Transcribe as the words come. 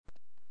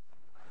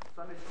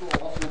Sunday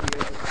school also will be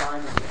at the sign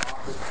in the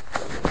office.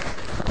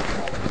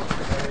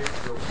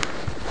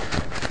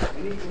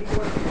 Anyone who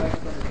likes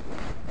Sunday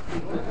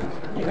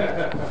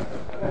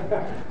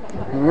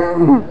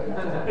school?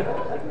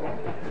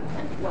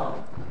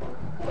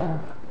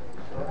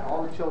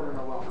 All the children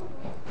are welcome.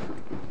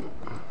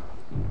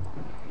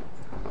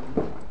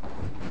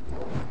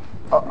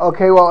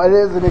 Okay, well, it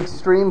is an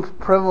extreme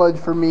privilege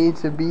for me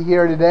to be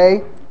here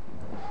today,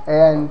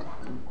 and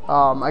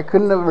I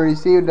couldn't have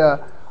received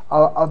a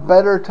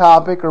better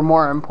topic or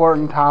more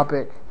important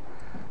topic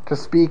to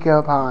speak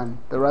upon,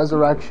 the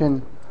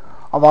resurrection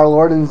of our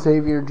Lord and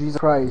Savior Jesus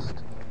Christ.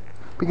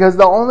 Because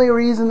the only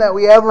reason that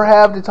we ever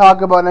have to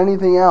talk about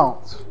anything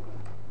else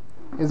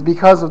is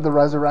because of the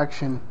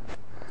resurrection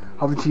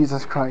of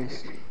Jesus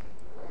Christ.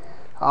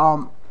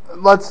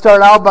 Let's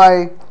start out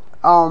by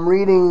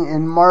reading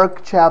in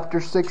Mark chapter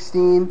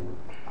 16.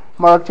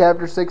 Mark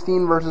chapter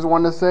 16, verses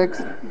 1 to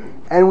 6.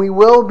 And we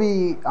will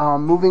be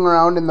moving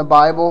around in the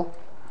Bible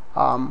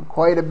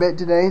quite a bit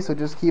today, so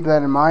just keep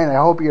that in mind. I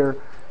hope your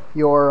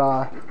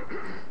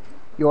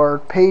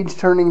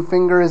page-turning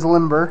finger is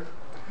limber.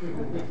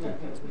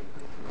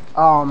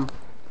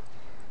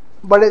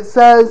 But it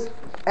says,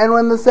 "And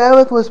when the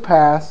Sabbath was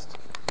past,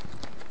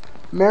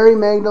 Mary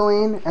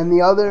Magdalene and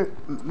the other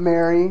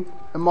Mary,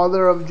 the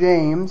mother of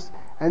James,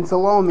 and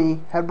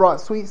Salome had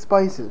brought sweet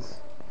spices,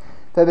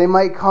 that they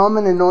might come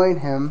and anoint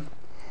him.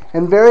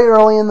 And very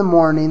early in the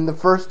morning, the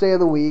first day of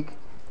the week,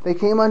 they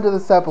came unto the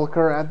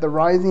sepulchre at the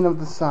rising of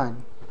the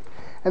sun.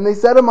 And they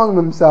said among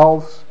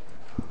themselves,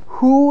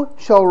 Who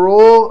shall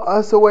roll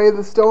us away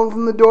the stone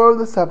from the door of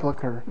the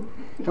sepulchre?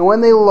 And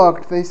when they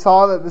looked, they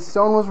saw that the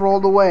stone was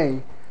rolled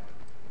away,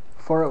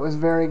 for it was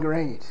very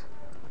great."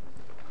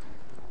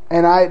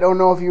 And I don't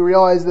know if you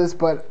realize this,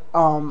 but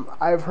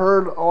I've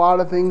heard a lot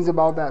of things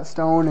about that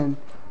stone, and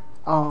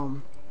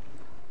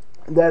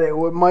that it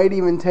might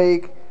even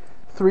take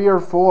 3 or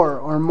 4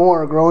 or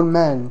more grown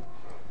men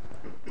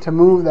to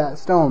move that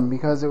stone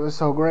because it was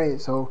so great.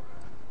 So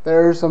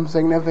there's some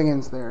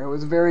significance there. It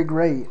was very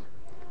great.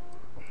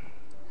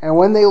 And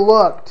when they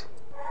looked,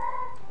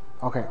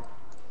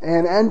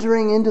 and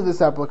entering into the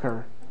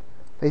sepulchre,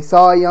 they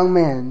saw a young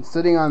man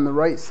sitting on the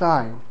right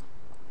side,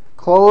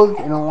 clothed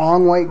in a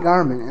long white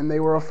garment, and they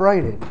were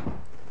affrighted.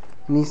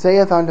 And he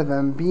saith unto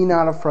them, Be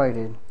not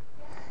affrighted.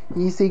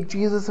 Ye seek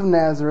Jesus of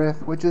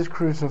Nazareth, which is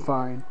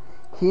crucified.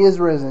 He is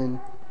risen.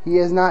 He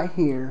is not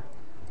here.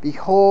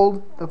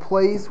 Behold the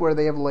place where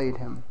they have laid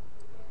him.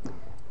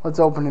 Let's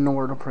open in a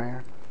word of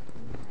prayer.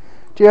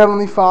 Dear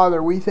Heavenly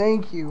Father, we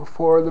thank you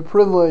for the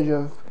privilege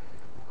of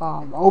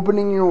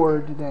opening your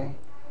word today,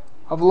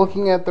 of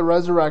looking at the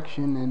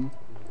resurrection and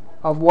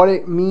of what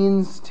it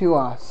means to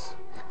us.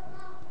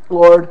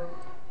 Lord,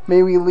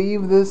 may we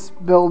leave this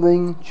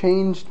building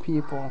changed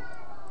people,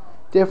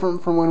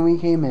 different from when we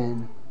came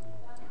in.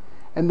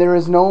 And there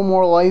is no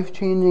more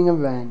life-changing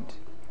event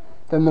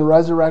than the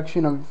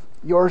resurrection of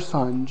your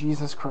Son,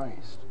 Jesus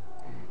Christ.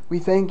 We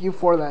thank you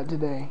for that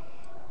today,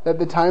 that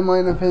the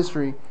timeline of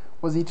history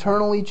was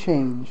eternally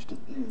changed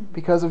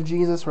because of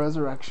Jesus'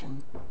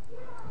 resurrection.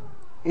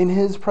 In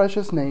his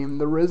precious name,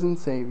 the risen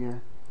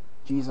Savior,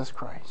 Jesus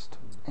Christ.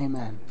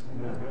 Amen.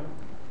 Amen.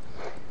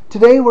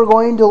 Today we're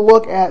going to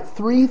look at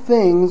 3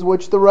 things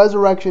which the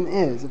resurrection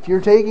is. If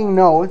you're taking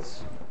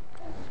notes,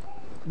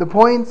 the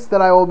points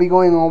that I will be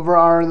going over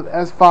are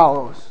as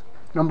follows.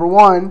 Number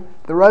 1,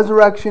 the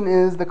resurrection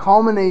is the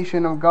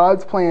culmination of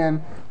God's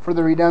plan for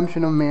the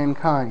redemption of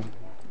mankind.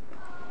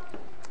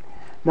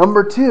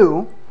 Number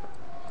 2,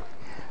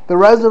 the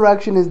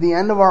resurrection is the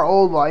end of our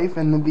old life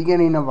and the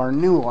beginning of our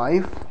new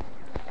life.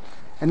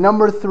 And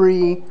number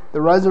 3,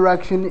 the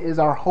resurrection is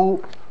our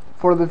hope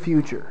for the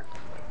future.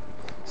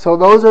 So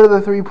those are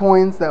the 3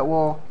 points that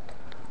will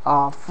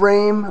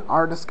frame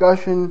our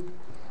discussion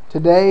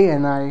today,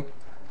 and I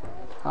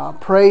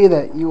pray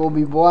that you will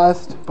be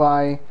blessed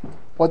by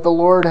what the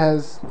Lord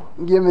has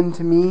given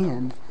to me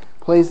and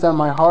placed on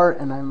my heart,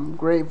 and I'm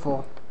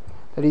grateful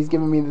that He's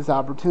given me this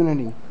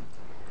opportunity.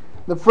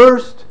 The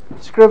first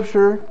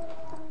scripture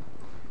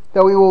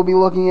that we will be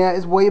looking at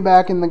is way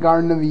back in the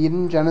Garden of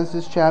Eden,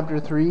 Genesis chapter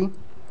 3.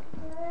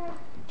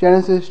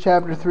 Genesis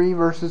chapter 3,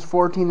 verses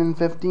 14 and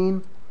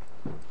 15.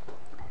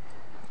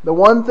 The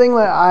one thing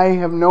that I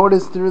have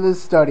noticed through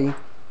this study,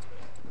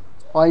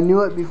 well, I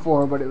knew it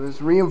before, but it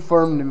was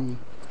reaffirmed to me,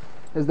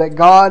 is that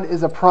God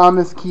is a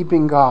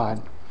promise-keeping God.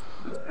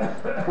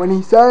 When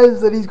He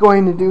says that He's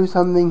going to do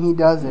something, He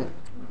does it.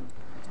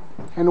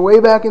 And way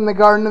back in the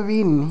Garden of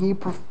Eden,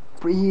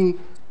 He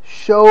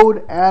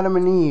showed Adam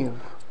and Eve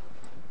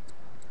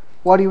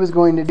what He was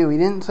going to do. He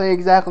didn't say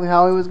exactly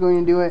how He was going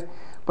to do it,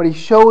 but He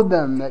showed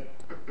them that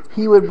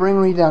He would bring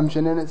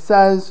redemption. And it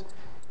says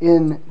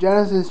in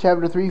Genesis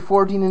chapter 3,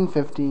 14 and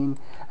 15,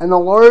 And the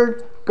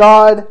Lord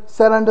God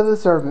said unto the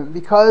serpent,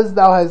 Because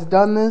thou hast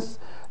done this,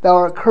 thou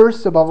art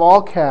cursed above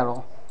all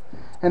cattle,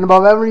 and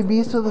above every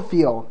beast of the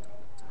field.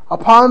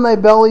 Upon thy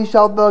belly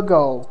shalt thou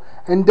go,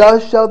 and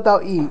dust shalt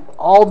thou eat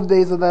all the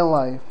days of thy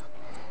life.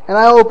 And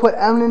I will put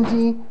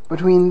enmity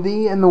between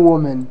thee and the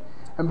woman,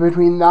 and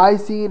between thy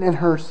seed and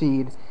her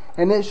seed,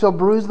 and it shall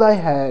bruise thy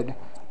head,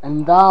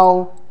 and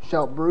thou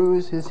shalt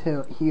bruise his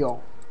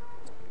heel.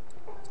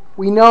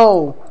 We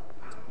know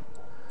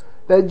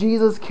that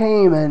Jesus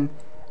came and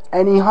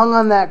he hung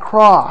on that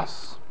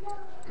cross,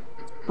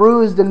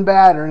 bruised and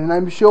battered. And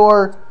I'm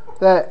sure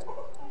that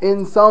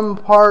in some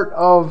part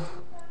of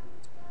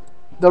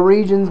the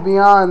regions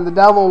beyond, the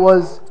devil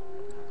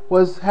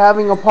was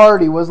having a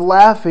party, was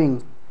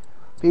laughing,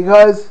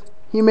 because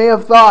he may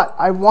have thought,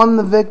 I've won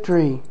the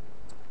victory.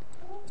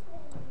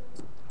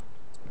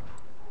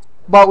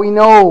 But we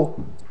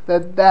know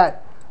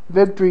that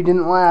victory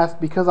didn't last,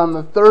 because on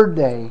the third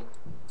day,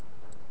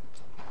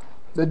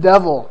 the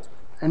devil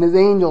and his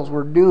angels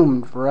were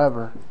doomed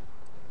forever.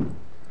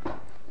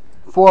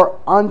 For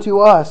unto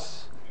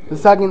us, the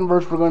second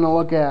verse we're going to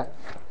look at,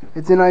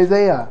 it's in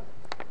Isaiah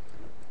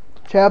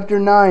chapter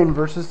 9,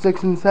 verses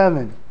 6 and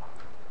 7.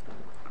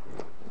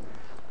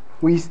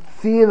 We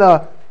see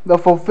the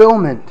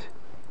fulfillment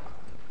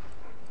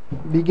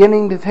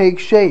beginning to take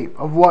shape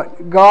of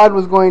what God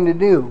was going to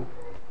do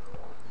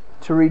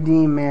to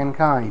redeem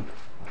mankind.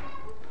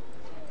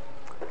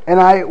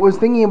 And I was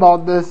thinking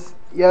about this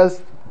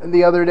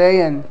the other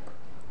day, and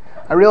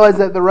I realized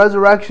that the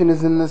resurrection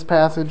is in this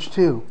passage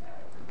too.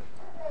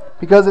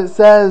 Because it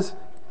says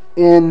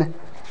in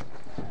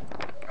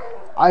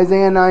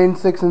Isaiah 9,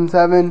 6 and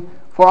 7,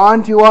 For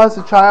unto us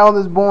a child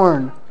is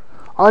born,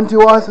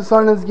 unto us a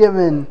son is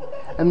given,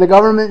 and the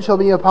government shall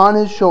be upon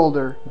his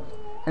shoulder,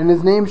 and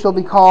his name shall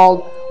be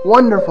called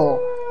Wonderful,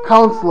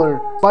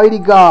 Counselor, Mighty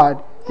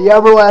God, the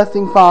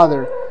Everlasting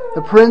Father,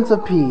 the Prince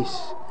of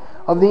Peace.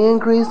 Of the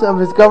increase of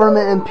his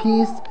government and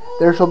peace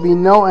there shall be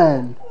no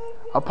end,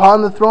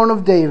 upon the throne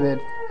of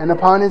David, and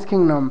upon his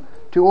kingdom,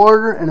 to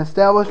order and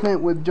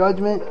establishment with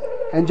judgment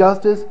and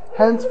justice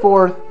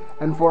henceforth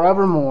and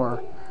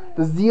forevermore.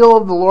 The zeal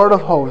of the Lord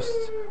of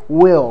hosts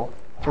will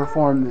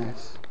perform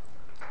this.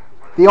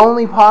 The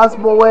only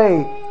possible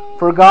way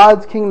for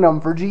God's kingdom,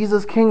 for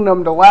Jesus'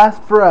 kingdom to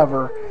last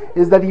forever,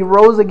 is that he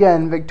rose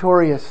again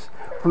victorious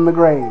from the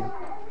grave.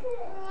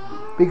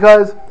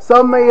 Because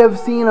some may have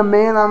seen a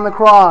man on the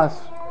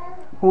cross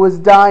who was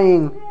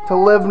dying to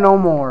live no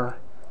more.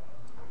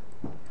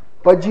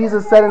 But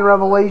Jesus said in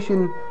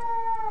Revelation,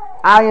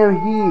 I am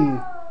he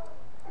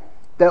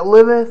that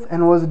liveth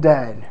and was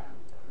dead,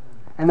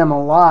 and am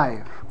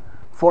alive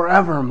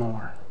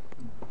forevermore.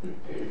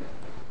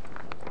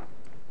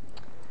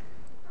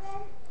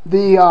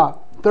 The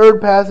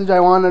third passage I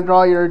want to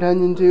draw your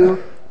attention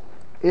to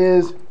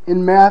is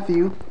in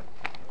Matthew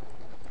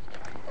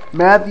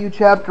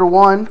chapter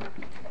 1,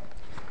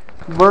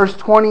 verse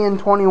 20 and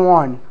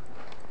 21.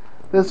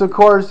 This, of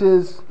course,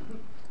 is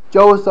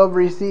Joseph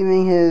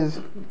receiving his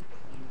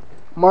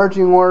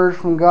marching orders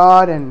from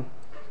God, and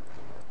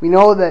we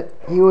know that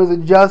he was a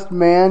just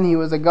man, he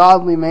was a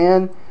godly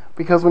man,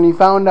 because when he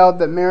found out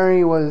that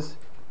Mary was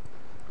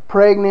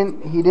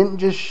pregnant, he didn't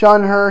just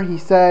shun her, he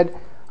said,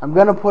 I'm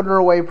going to put her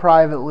away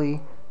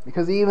privately,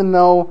 because even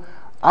though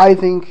I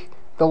think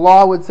the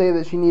law would say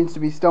that she needs to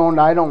be stoned,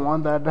 I don't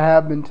want that to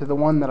happen to the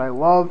one that I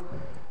love,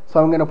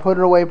 so I'm going to put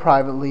her away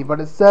privately. But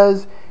it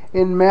says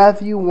in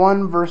Matthew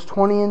 1, verse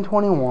 20 and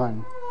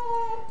 21,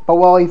 But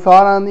while he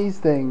thought on these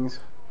things,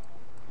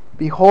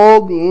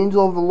 behold, the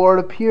angel of the Lord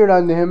appeared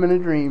unto him in a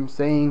dream,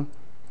 saying,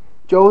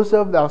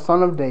 Joseph, thou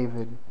son of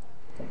David,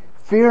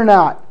 fear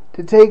not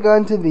to take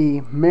unto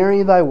thee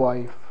Mary thy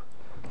wife,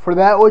 for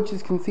that which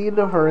is conceived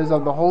of her is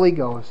of the Holy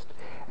Ghost,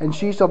 and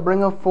she shall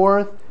bring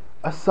forth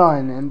a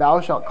son, and thou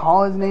shalt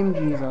call his name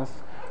Jesus,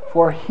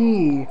 for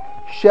he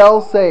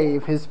shall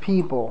save his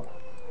people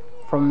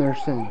from their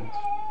sins.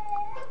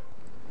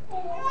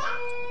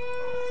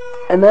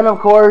 And then, of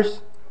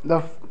course,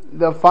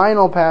 the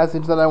final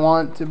passage that I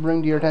want to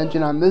bring to your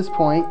attention on this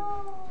point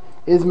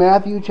is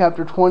Matthew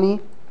chapter 20,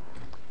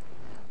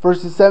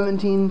 verses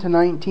 17 to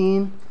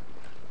 19.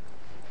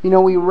 You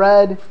know, we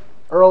read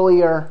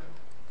earlier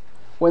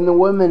when the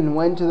women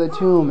went to the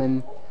tomb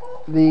and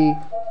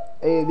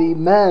the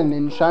men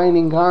in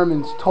shining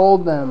garments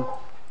told them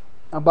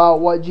about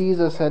what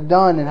Jesus had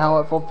done and how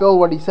it fulfilled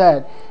what he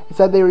said. It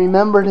said they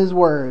remembered his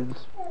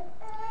words.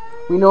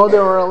 We know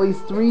there were at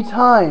least 3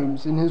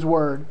 times in his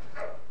word,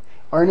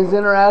 or in his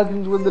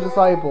interactions with the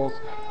disciples,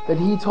 that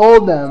he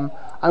told them,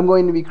 I'm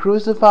going to be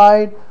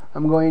crucified,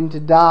 I'm going to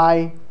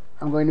die,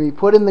 I'm going to be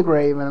put in the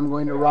grave, and I'm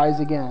going to rise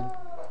again.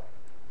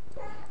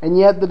 And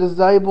yet the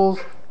disciples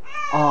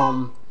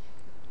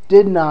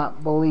did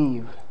not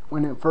believe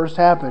when it first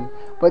happened.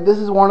 But this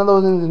is one of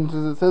those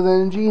instances. It says that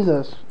in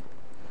Jesus,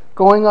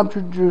 going up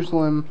to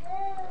Jerusalem,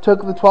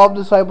 took the 12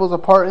 disciples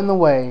apart in the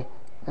way,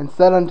 and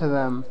said unto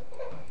them,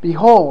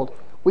 Behold,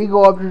 we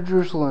go up to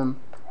Jerusalem,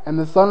 and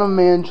the Son of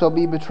Man shall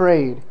be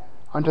betrayed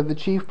unto the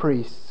chief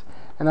priests,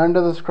 and unto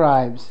the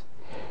scribes.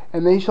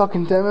 And they shall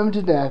condemn him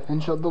to death,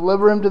 and shall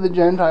deliver him to the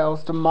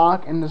Gentiles to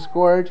mock and to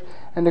scourge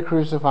and to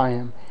crucify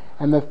him.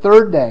 And the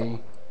third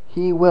day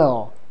he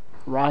will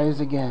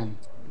rise again.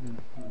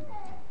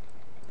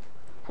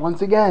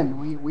 Once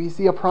again, we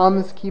see a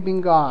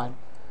promise-keeping God,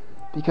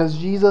 because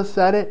Jesus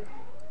said it,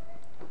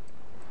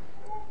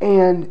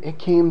 and it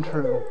came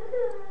true.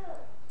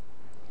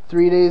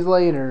 3 days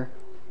later,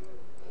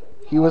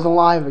 he was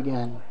alive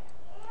again.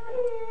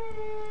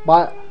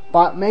 But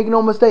make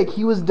no mistake,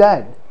 he was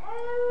dead.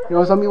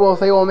 Some people will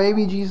say, well,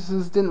 maybe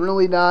Jesus didn't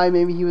really die.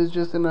 Maybe he was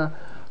just in a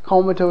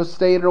comatose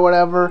state or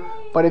whatever.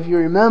 But if you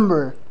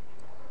remember,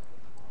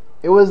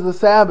 it was the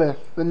Sabbath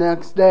the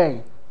next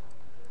day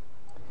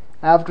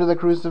after the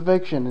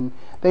crucifixion, and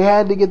they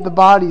had to get the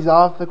bodies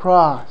off the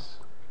cross.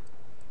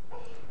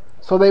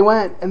 So they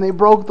went and they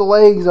broke the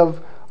legs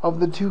of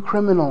the 2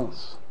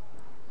 criminals.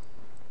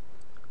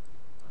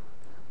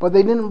 But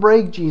they didn't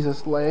break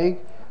Jesus' leg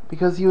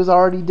because he was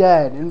already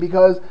dead, and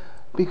because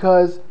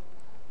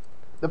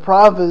the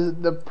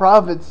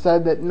prophets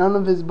said that none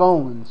of his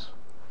bones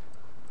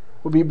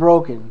would be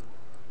broken.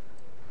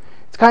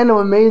 It's kind of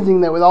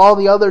amazing that with all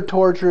the other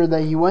torture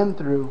that he went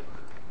through,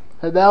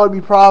 that would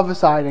be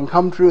prophesied and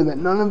come true, that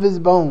none of his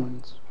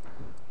bones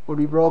would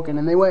be broken.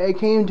 And they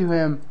came to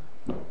him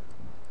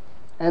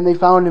and they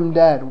found him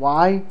dead.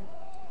 Why?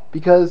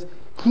 Because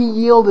he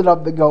yielded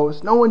up the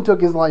ghost. No one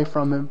took his life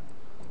from him.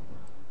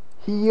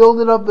 He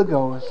yielded up the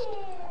ghost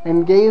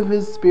and gave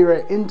his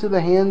spirit into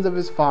the hands of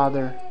his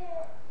Father.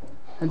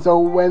 And so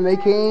when they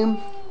came,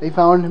 they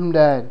found him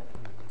dead.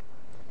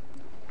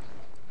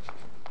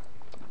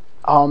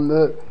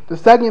 The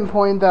second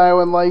point that I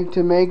would like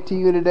to make to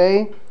you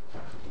today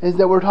is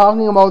that we're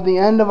talking about the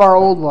end of our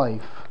old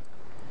life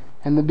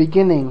and the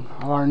beginning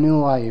of our new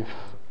life.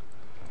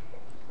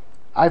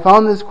 I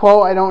found this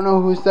quote. I don't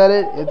know who said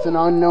it. It's an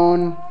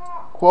unknown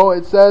quote.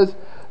 It says,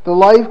 The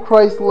life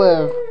Christ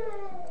lived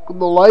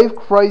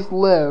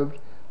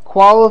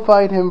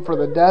qualified him for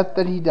the death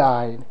that he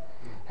died,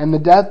 and the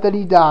death that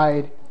he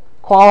died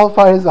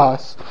qualifies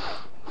us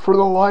for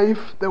the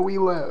life that we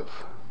live.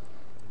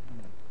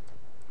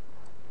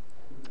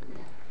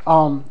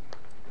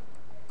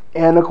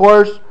 And of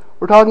course,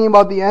 we're talking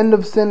about the end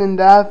of sin and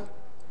death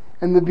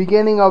and the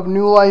beginning of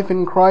new life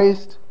in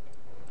Christ.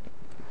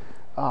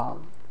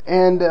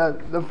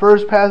 The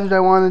first passage I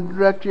want to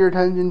direct your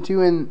attention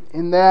to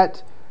in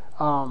that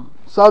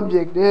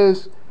subject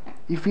is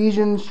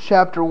Ephesians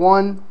chapter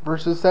 1,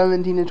 verses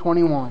 17 to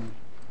 21.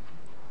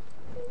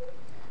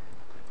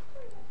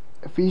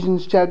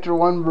 Ephesians chapter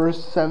 1,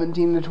 verse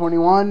 17 to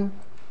 21.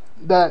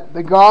 That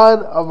the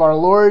God of our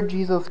Lord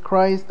Jesus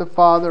Christ, the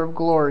Father of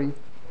glory,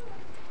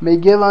 may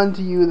give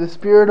unto you the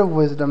spirit of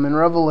wisdom and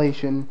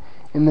revelation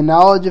in the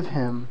knowledge of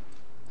him,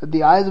 that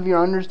the eyes of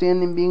your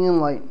understanding being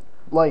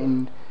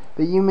enlightened,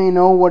 that you may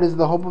know what is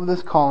the hope of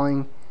this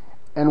calling,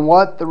 and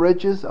what the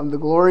riches of the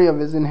glory of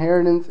his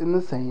inheritance in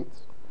the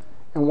saints,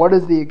 and what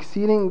is the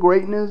exceeding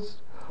greatness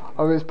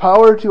of his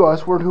power to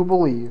usward who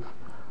believe,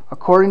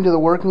 according to the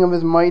working of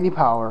his mighty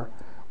power,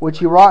 which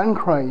he wrought in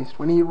Christ,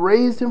 when he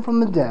raised him from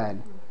the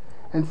dead,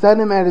 and set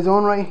him at his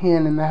own right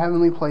hand in the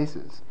heavenly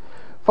places,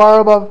 far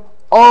above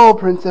all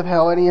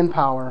principality and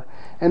power,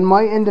 and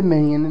might and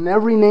dominion, and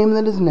every name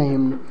that is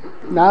named,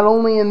 not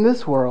only in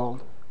this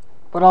world,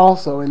 but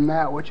also in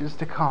that which is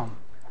to come.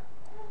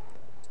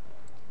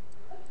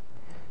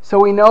 So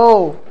we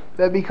know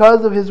that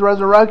because of his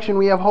resurrection,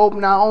 we have hope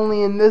not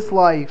only in this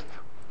life,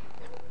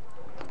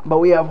 but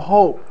we have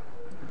hope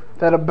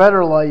that a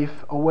better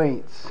life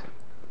awaits.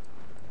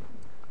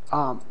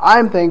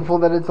 I'm thankful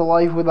that it's a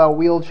life without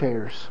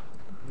wheelchairs.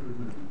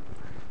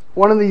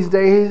 One of these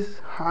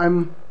days,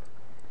 I'm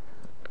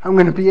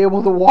going to be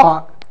able to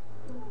walk,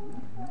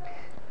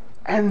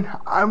 and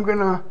I'm going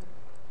to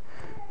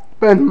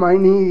bend my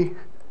knee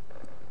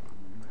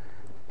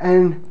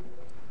and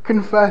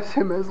confess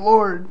him as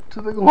Lord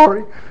to the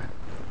glory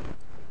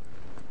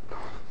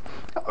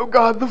of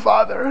God the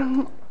Father.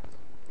 And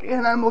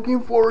I'm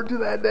looking forward to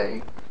that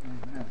day.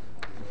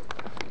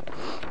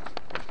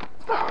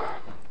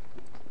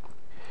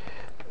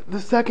 The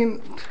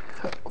second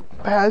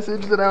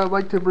passage that I would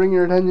like to bring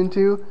your attention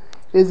to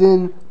is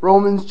in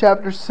Romans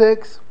chapter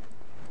 6,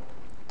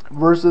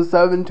 verses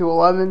 7 to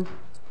 11.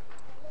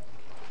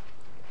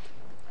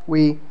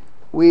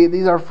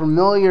 These are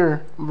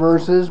familiar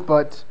verses,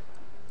 but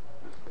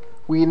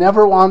we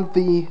never want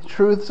the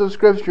truths of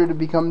Scripture to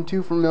become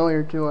too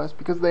familiar to us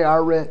because they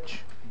are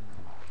rich.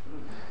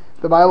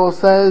 The Bible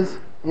says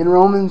in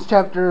Romans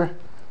chapter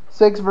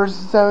 6,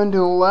 verses 7 to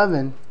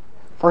 11,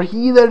 For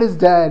he that is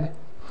dead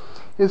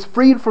is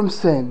freed from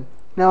sin.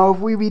 Now if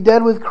we be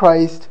dead with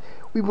Christ,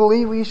 we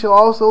believe we shall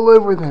also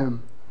live with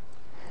him,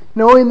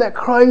 knowing that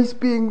Christ,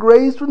 being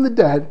raised from the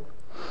dead,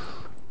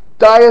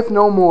 dieth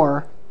no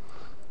more.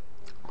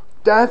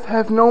 Death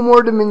hath no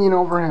more dominion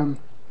over him.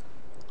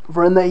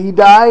 For in that he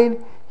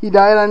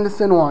died unto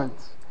sin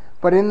once,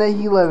 but in that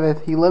he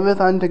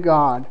liveth unto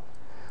God.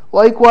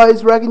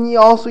 Likewise reckon ye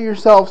also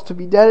yourselves to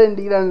be dead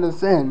indeed unto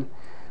sin,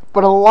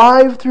 but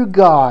alive through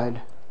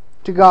God,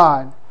 to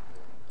God,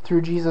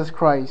 through Jesus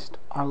Christ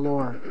our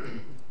Lord.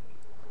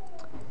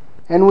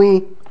 And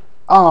we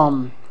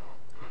go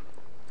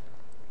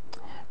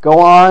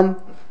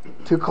on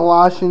to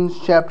Colossians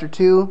chapter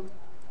 2.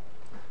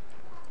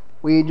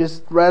 We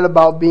just read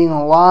about being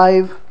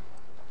alive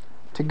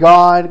to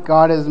God.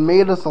 God has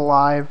made us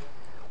alive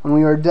when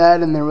we were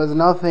dead and there was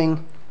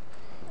nothing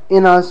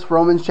in us.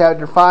 Romans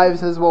chapter 5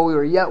 says, while we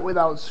were yet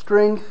without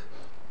strength,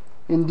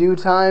 in due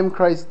time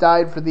Christ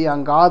died for the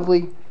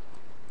ungodly.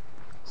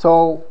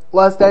 So,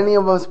 lest any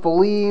of us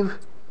believe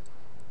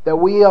that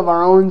we of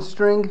our own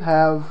strength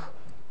have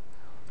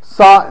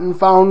sought and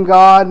found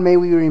God, may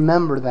we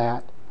remember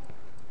that.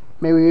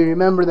 May we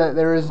remember that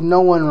there is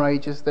no one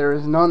righteous, there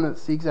is none that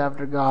seeks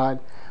after God,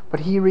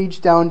 but He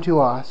reached down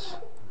to us.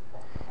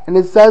 And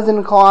it says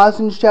in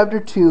Colossians chapter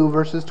 2,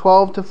 verses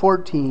 12 to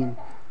 14,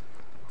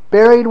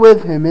 buried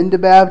with Him into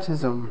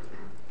baptism,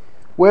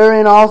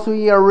 wherein also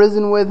ye are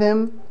risen with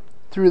Him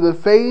through the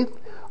faith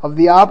of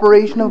the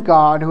operation of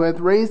God, who hath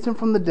raised Him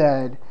from the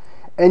dead,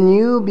 and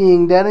you,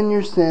 being dead in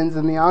your sins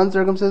and the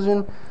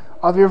uncircumcision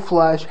of your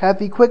flesh, hath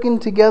He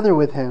quickened together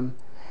with Him,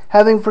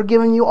 having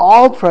forgiven you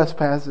all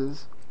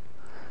trespasses,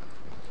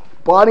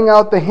 blotting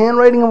out the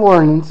handwriting of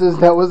ordinances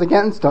that was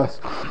against us,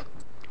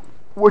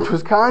 which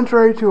was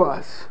contrary to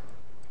us,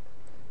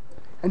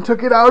 and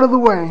took it out of the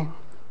way,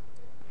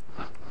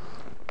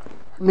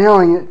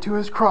 nailing it to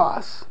His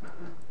cross.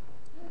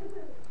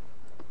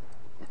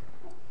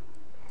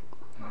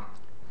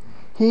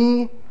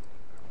 He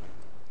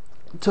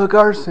took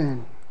our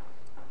sin.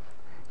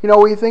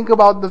 We think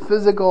about the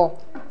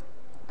physical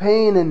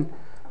pain and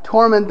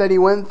torment that He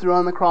went through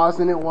on the cross,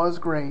 and it was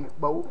great.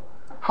 But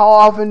how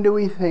often do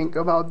we think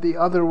about the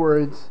other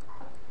words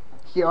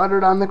He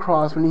uttered on the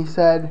cross when He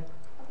said,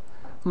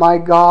 my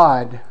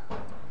God,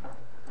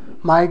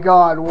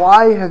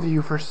 why have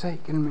you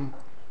forsaken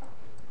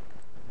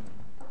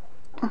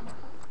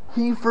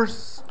me?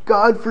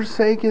 God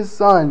forsake His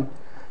Son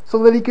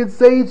so that He could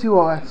say to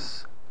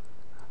us,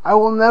 I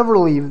will never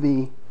leave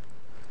thee,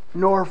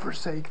 nor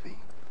forsake thee.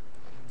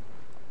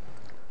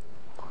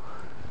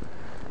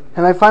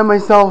 And I find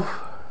myself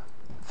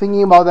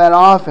thinking about that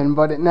often,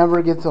 but it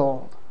never gets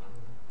old.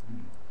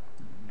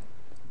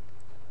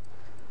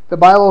 The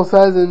Bible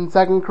says in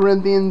 2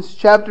 Corinthians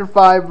chapter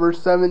 5,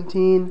 verse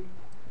 17,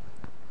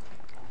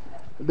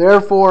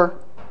 therefore,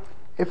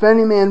 if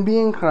any man be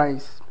in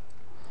Christ,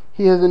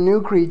 he is a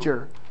new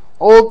creature.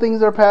 Old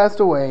things are passed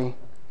away.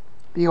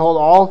 Behold,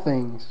 all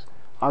things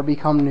are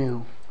become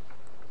new.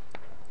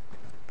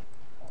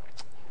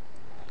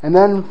 And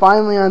then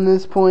finally on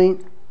this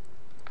point,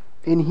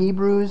 in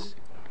Hebrews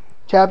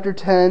chapter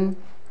 10,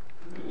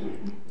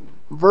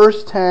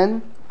 verse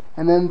 10,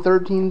 and then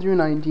 13 through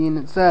 19,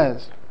 it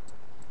says,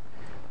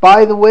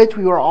 by the which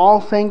we were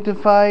all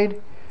sanctified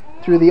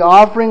through the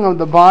offering of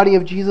the body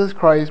of Jesus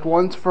Christ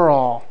once for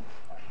all.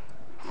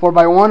 For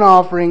by one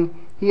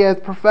offering He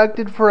hath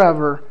perfected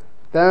forever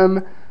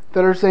them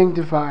that are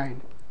sanctified,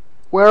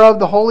 whereof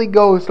the Holy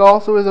Ghost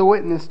also is a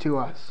witness to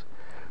us.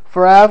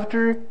 For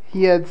after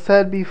He had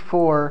said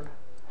before,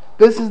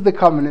 this is the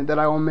covenant that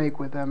I will make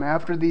with them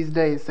after these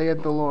days,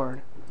 saith the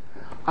Lord.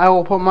 I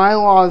will put my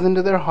laws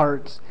into their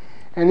hearts,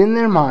 and in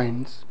their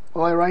minds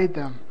will I write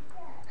them.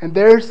 And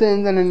their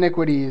sins and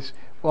iniquities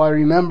will I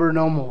remember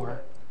no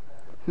more.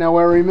 Now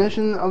where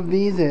remission of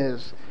these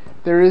is,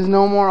 there is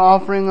no more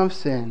offering of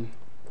sin.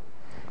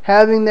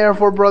 Having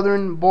therefore,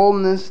 brethren,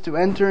 boldness to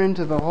enter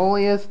into the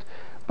holiest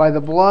by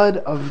the blood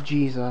of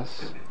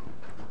Jesus.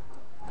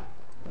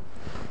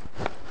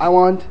 I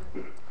want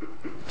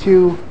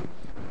to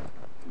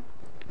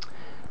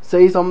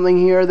say something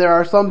here. There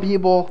are some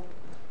people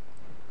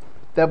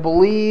that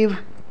believe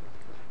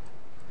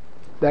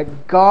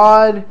that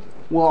God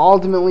will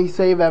ultimately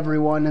save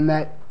everyone, and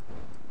that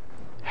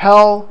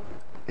hell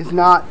is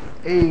not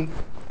a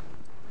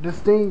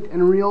distinct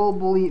and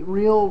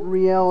real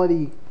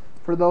reality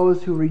for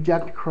those who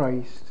reject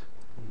Christ.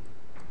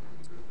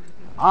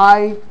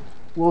 I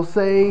will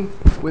say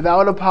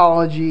without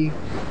apology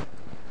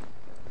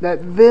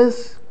that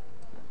this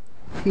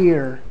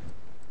here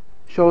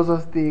shows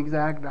us the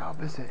exact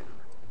opposite.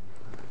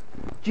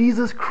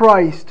 Jesus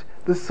Christ,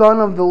 the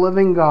Son of the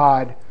living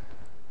God,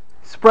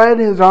 spread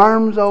His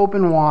arms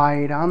open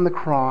wide on the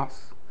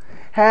cross,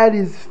 had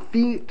His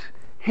feet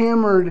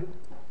hammered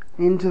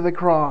into the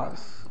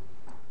cross,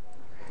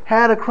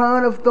 had a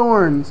crown of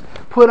thorns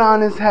put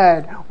on His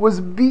head,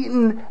 was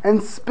beaten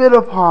and spit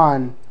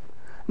upon,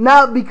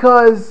 not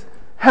because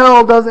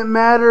hell doesn't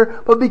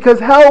matter, but because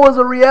hell was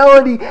a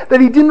reality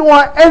that He didn't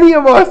want any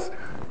of us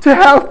to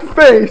have to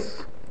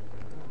face.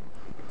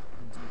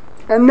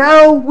 And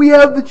now we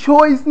have the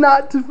choice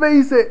not to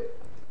face it.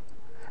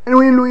 And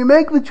when we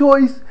make the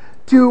choice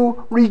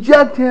to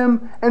reject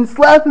Him and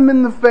slap Him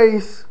in the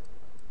face,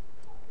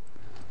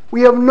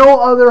 we have no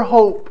other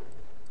hope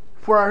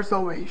for our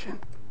salvation.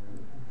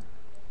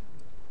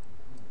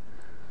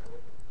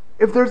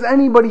 If there's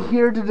anybody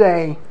here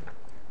today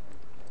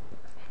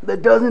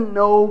that doesn't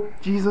know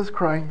Jesus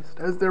Christ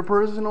as their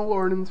personal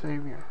Lord and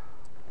Savior,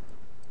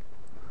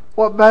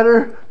 what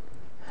better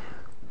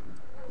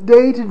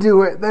day to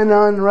do it than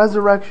on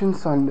Resurrection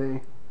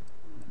Sunday?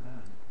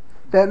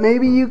 That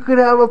maybe you could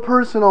have a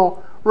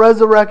personal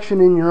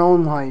resurrection in your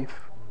own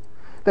life.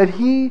 That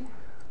He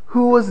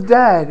who was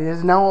dead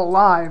is now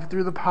alive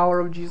through the power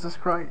of Jesus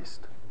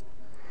Christ.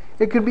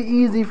 It could be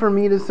easy for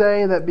me to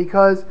say that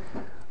because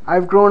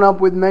I've grown up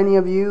with many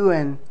of you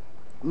and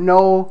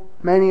know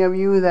many of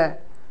you,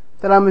 that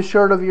I'm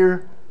assured of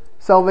your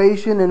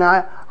salvation, and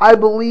I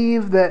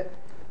believe that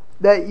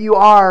you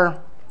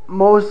are,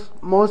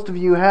 most of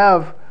you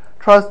have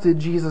trusted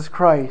Jesus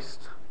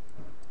Christ.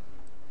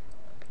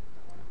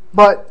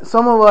 But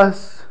some of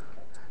us,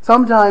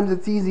 sometimes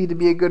it's easy to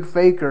be a good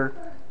faker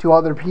to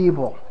other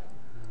people.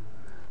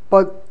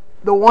 But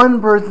the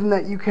one person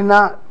that you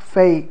cannot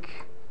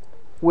fake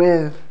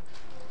with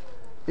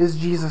is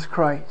Jesus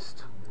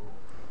Christ.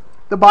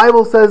 The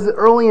Bible says that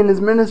early in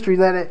his ministry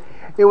that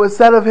it was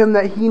said of him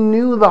that he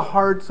knew the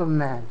hearts of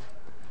men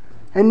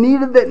and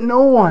needed that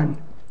no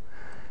one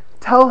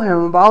tell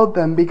him about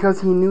them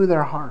because he knew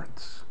their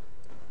hearts.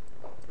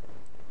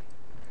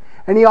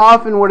 And he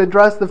often would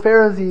address the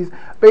Pharisees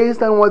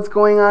based on what's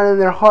going on in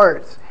their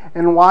hearts,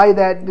 and why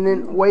that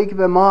didn't wake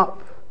them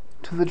up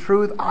to the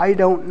truth, I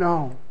don't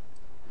know.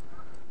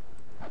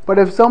 But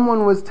if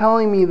someone was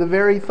telling me the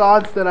very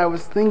thoughts that I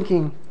was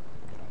thinking,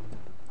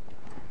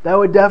 that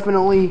would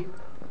definitely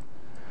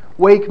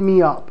wake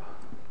me up.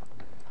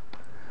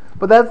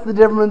 But that's the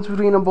difference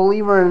between a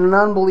believer and an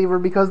unbeliever,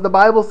 because the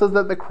Bible says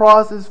that the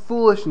cross is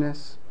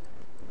foolishness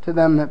to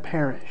them that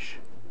perish.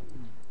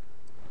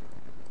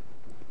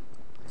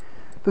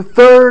 The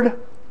third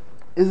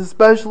is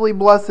especially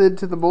blessed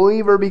to the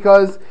believer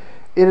because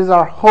it is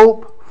our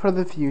hope for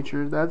the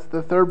future. That's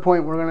the third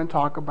point we're going to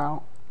talk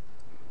about.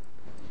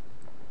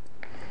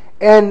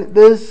 And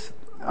this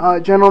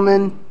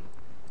gentleman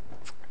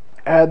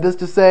had this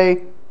to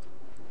say,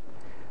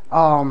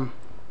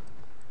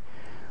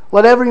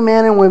 let every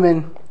man and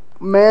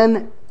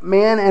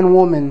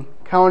woman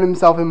count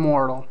himself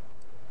immortal.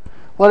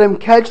 Let him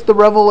catch the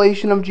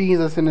revelation of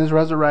Jesus in his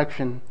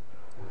resurrection.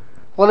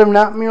 Let him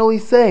not merely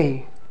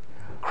say,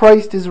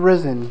 Christ is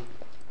risen,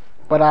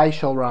 but I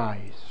shall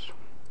rise.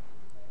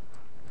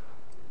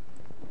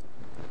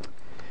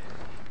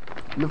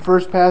 The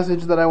first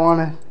passage that I want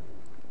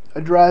to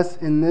address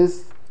in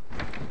this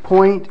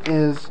point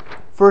is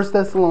 1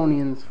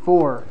 Thessalonians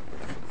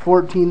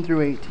 4:14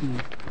 through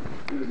 18.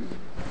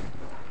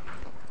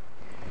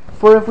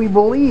 For if we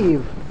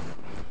believe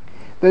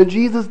that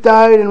Jesus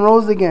died and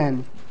rose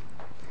again,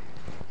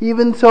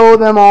 even so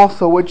them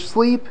also which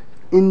sleep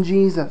in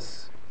Jesus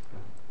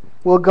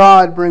will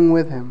God bring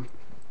with him.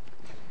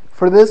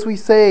 For this we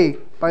say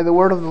by the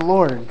word of the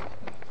Lord,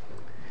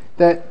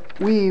 that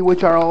we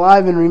which are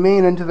alive and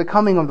remain unto the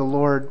coming of the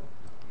Lord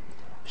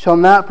shall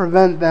not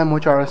prevent them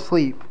which are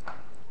asleep.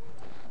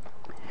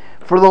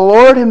 For the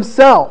Lord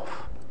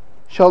himself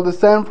shall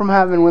descend from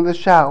heaven with a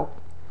shout,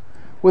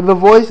 with the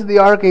voice of the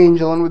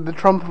archangel, and with the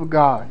trump of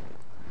God.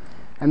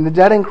 And the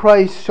dead in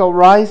Christ shall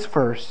rise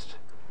first.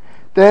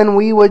 Then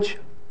we which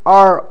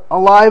are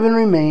alive and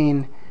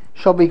remain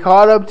shall be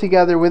caught up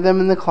together with them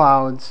in the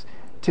clouds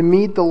to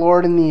meet the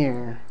Lord in the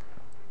air.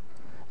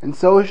 And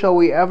so shall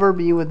we ever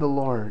be with the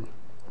Lord.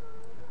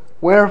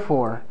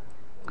 Wherefore,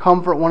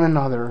 comfort one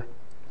another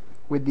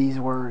with these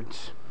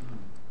words.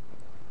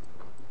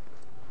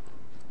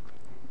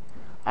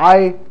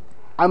 I'm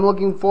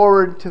looking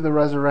forward to the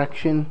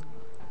resurrection,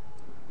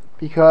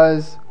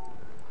 because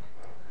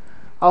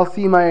I'll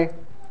see my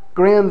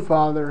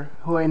grandfather,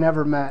 who I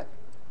never met,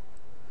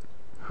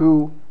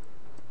 who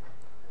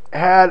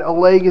had a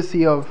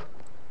legacy of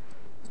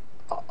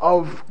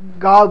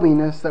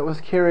godliness that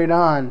was carried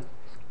on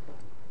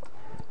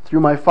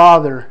through my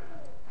father,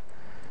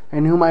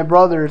 and who my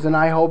brothers, and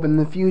I hope in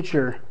the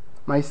future,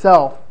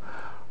 myself,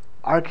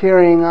 are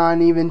carrying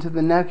on even to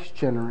the next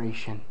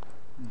generation.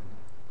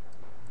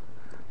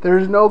 There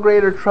is no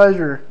greater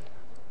treasure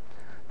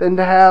than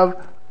to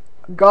have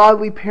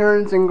godly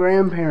parents and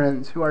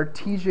grandparents who are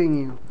teaching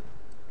you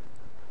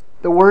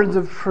the words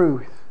of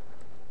truth,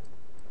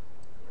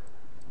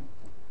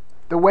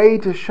 the way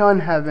to shun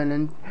heaven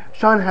and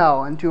shun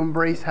hell and to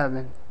embrace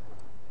heaven.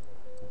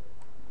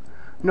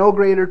 No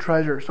greater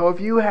treasure. So if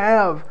you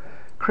have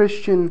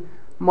Christian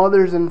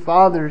mothers and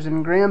fathers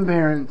and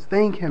grandparents,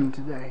 thank him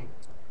today.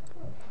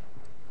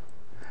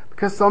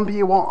 Because some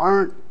people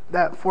aren't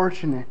that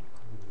fortunate.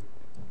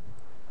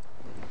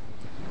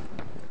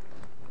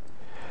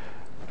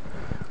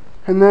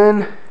 And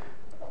then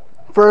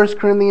 1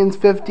 Corinthians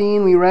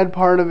 15, we read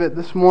part of it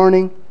this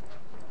morning.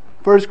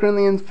 1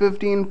 Corinthians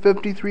 15,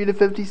 53 to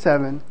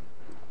 57.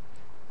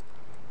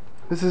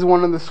 This is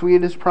one of the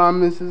sweetest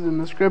promises in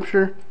the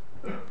Scripture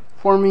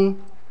for me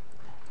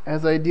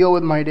as I deal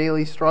with my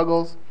daily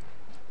struggles.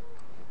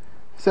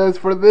 It says,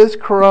 for this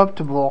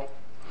corruptible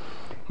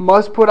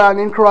must put on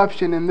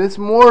incorruption, and this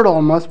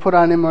mortal must put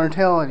on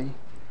immortality.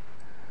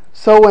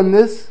 So when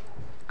this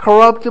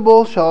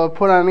corruptible shall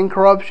put on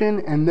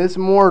incorruption, and this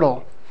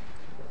mortal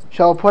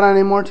shall put on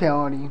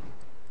immortality,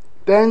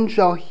 then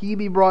shall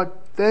be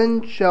brought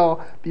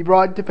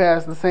to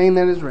pass the saying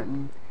that is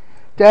written,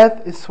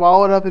 death is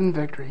swallowed up in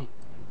victory.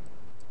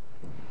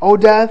 O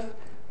death,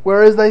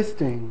 where is thy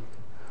sting?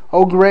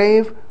 O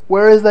grave,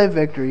 where is thy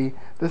victory?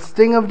 The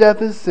sting of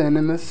death is sin,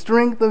 and the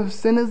strength of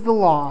sin is the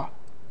law.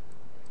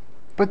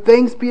 But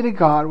thanks be to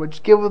God,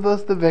 which giveth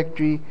us the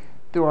victory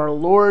through our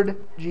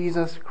Lord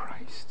Jesus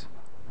Christ.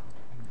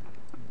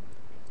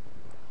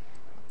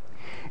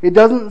 It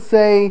doesn't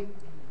say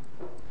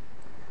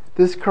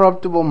this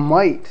corruptible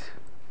might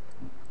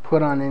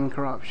put on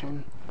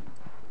incorruption.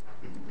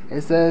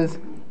 It says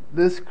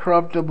this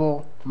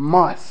corruptible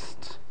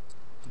must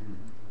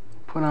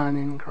put on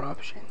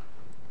incorruption.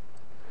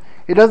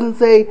 It doesn't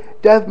say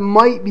death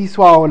might be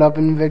swallowed up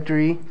in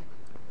victory.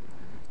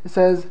 It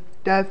says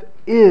death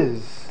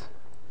is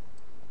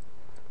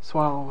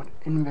swallowed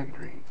in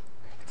victory.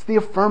 It's the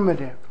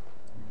affirmative.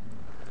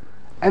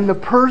 And the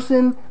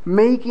person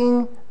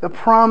making the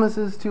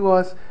promises to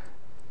us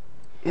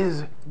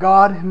is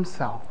God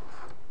Himself.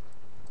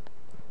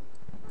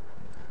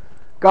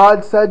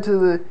 God said to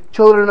the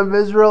children of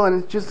Israel,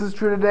 and it's just as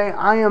true today,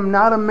 I am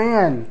not a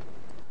man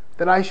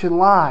that I should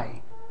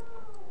lie.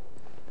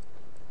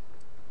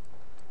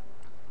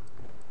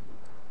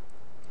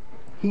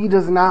 He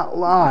does not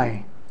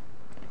lie.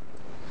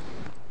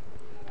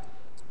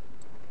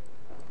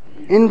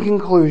 In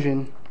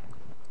conclusion,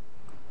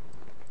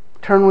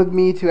 turn with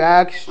me to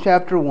Acts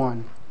chapter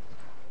 1,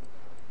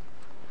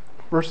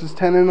 verses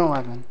 10 and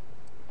 11.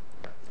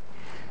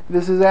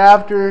 This is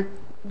after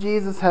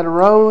Jesus had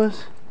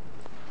arose,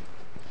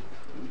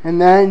 and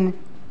then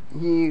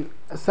He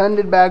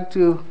ascended back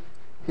to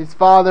His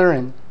Father,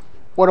 and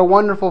what a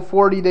wonderful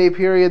 40-day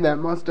period that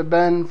must have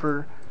been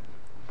for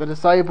the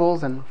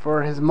disciples and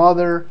for His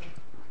mother.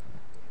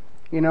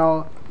 You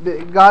know,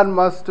 God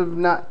must have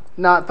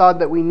not thought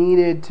that we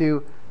needed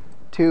to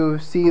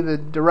see the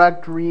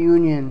direct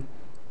reunion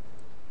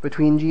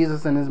between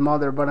Jesus and His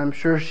mother, but I'm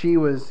sure she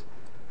was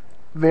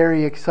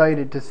very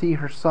excited to see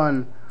her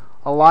son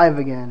alive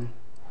again,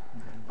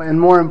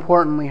 and more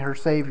importantly, her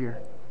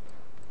Savior.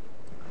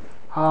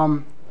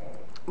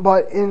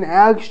 But in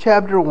Acts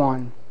chapter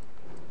 1,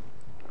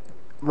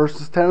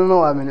 verses 10 and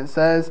 11, it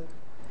says,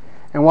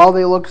 And while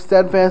they looked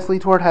steadfastly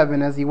toward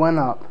heaven as He went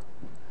up,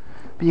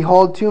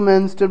 behold, 2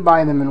 men stood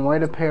by them in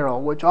white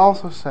apparel, which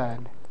also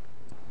said,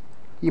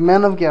 Ye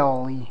men of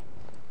Galilee,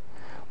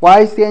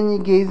 why stand ye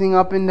gazing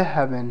up into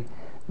heaven?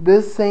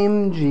 This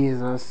same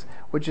Jesus,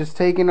 which is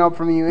taken up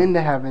from you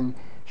into heaven,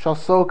 shall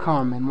so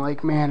come in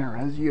like manner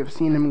as you have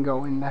seen Him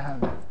go into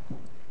heaven.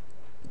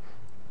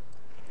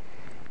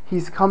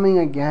 He's coming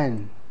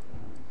again.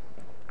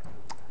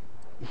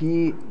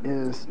 He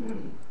is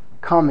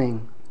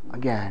coming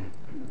again.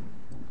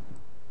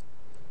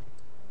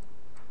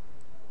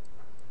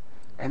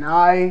 And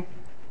I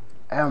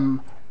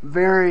am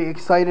very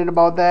excited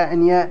about that,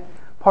 and yet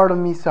part of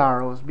me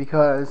sorrows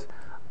because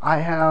I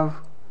have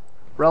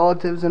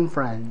relatives and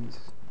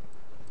friends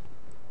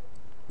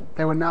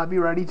that would not be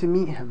ready to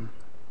meet Him.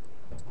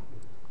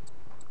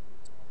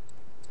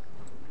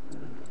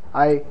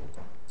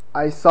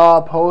 I saw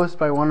a post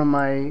by one of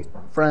my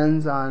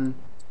friends on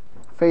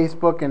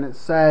Facebook, and it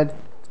said,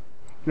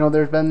 you know,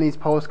 there's been these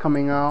posts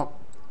coming out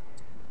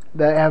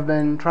that have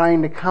been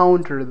trying to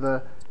counter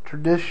the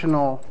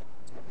traditional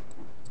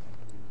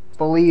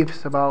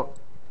beliefs about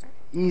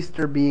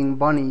Easter being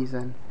bunnies,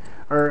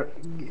 or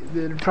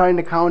they're trying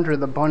to counter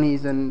the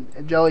bunnies and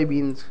jelly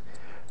beans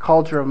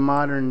culture of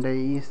modern day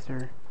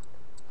Easter.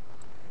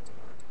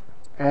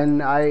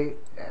 And I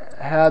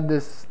had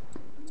this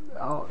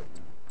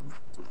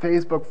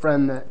Facebook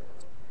friend that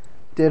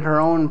did her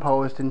own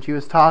post, and she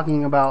was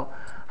talking about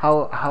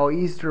how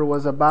Easter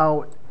was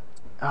about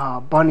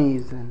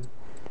bunnies,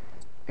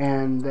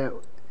 and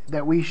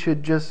that we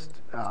should just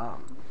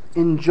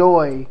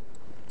enjoy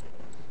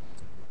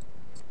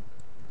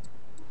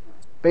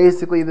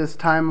basically this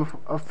time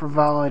of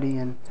frivolity.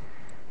 And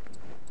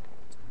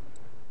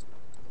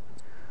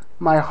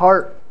my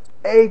heart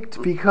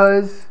ached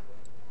because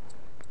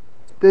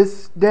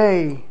this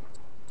day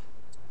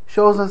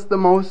shows us the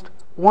most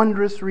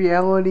wondrous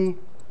reality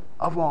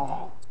of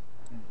all.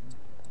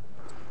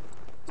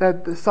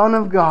 That the Son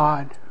of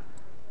God,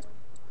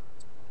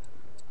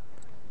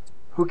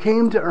 who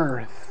came to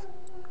earth,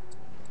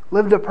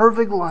 lived a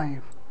perfect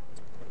life,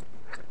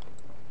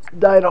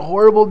 died a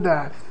horrible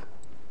death,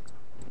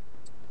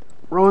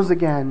 rose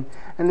again,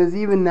 and is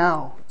even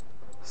now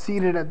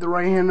seated at the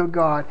right hand of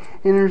God,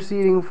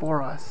 interceding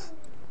for us.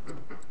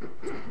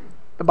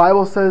 The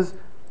Bible says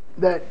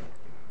that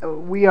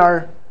we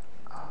are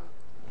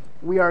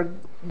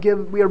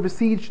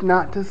beseeched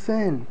not to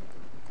sin,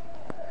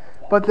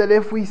 but that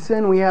if we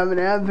sin, we have an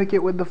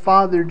advocate with the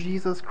Father,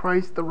 Jesus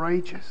Christ the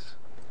righteous.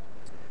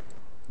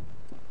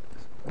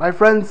 My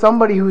friend,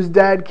 somebody who's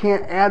dead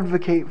can't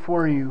advocate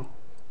for you,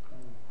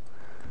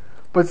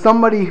 but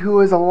somebody who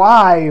is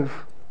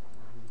alive,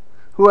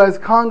 who has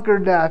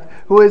conquered death,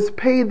 who has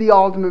paid the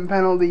ultimate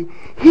penalty,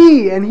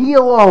 He and He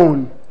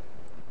alone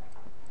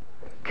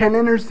can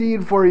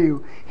intercede for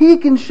you. He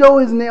can show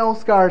His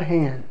nail-scarred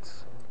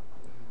hands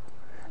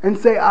and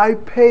say, I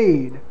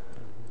paid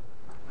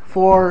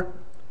for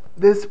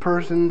this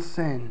person's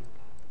sin.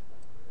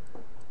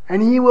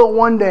 And He will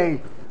one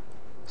day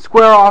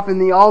square off in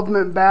the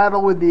ultimate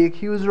battle with the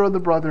accuser of the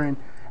brethren,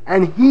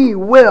 and He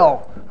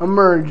will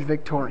emerge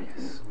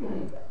victorious.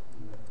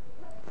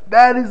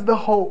 That is the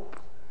hope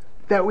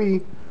that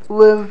we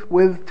live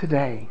with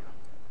today.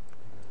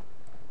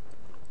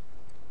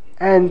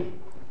 And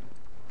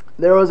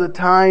there was a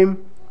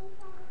time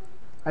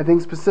I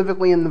think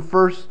specifically in the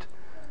first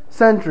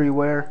century,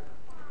 where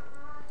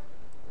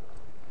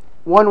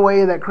one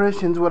way that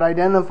Christians would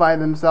identify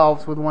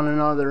themselves with one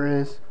another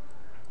is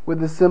with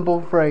the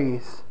simple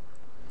phrase,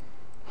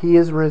 "He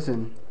is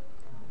risen."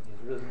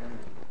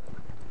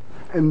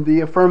 And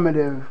the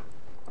affirmative,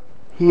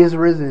 "He is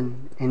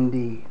risen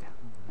indeed."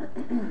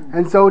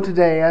 And so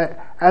today,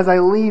 as I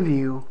leave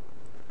you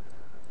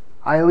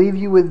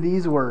with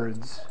these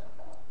words.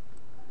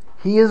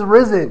 He is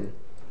risen.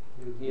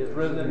 He is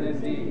risen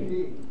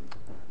indeed.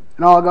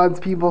 And all God's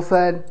people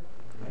said,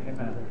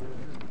 Amen.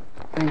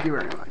 Thank you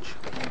very much.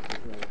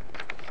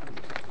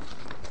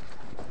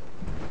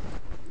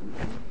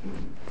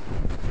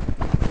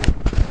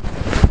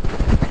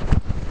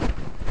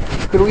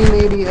 Could we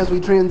maybe, as we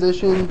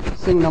transition,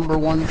 sing number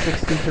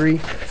 163?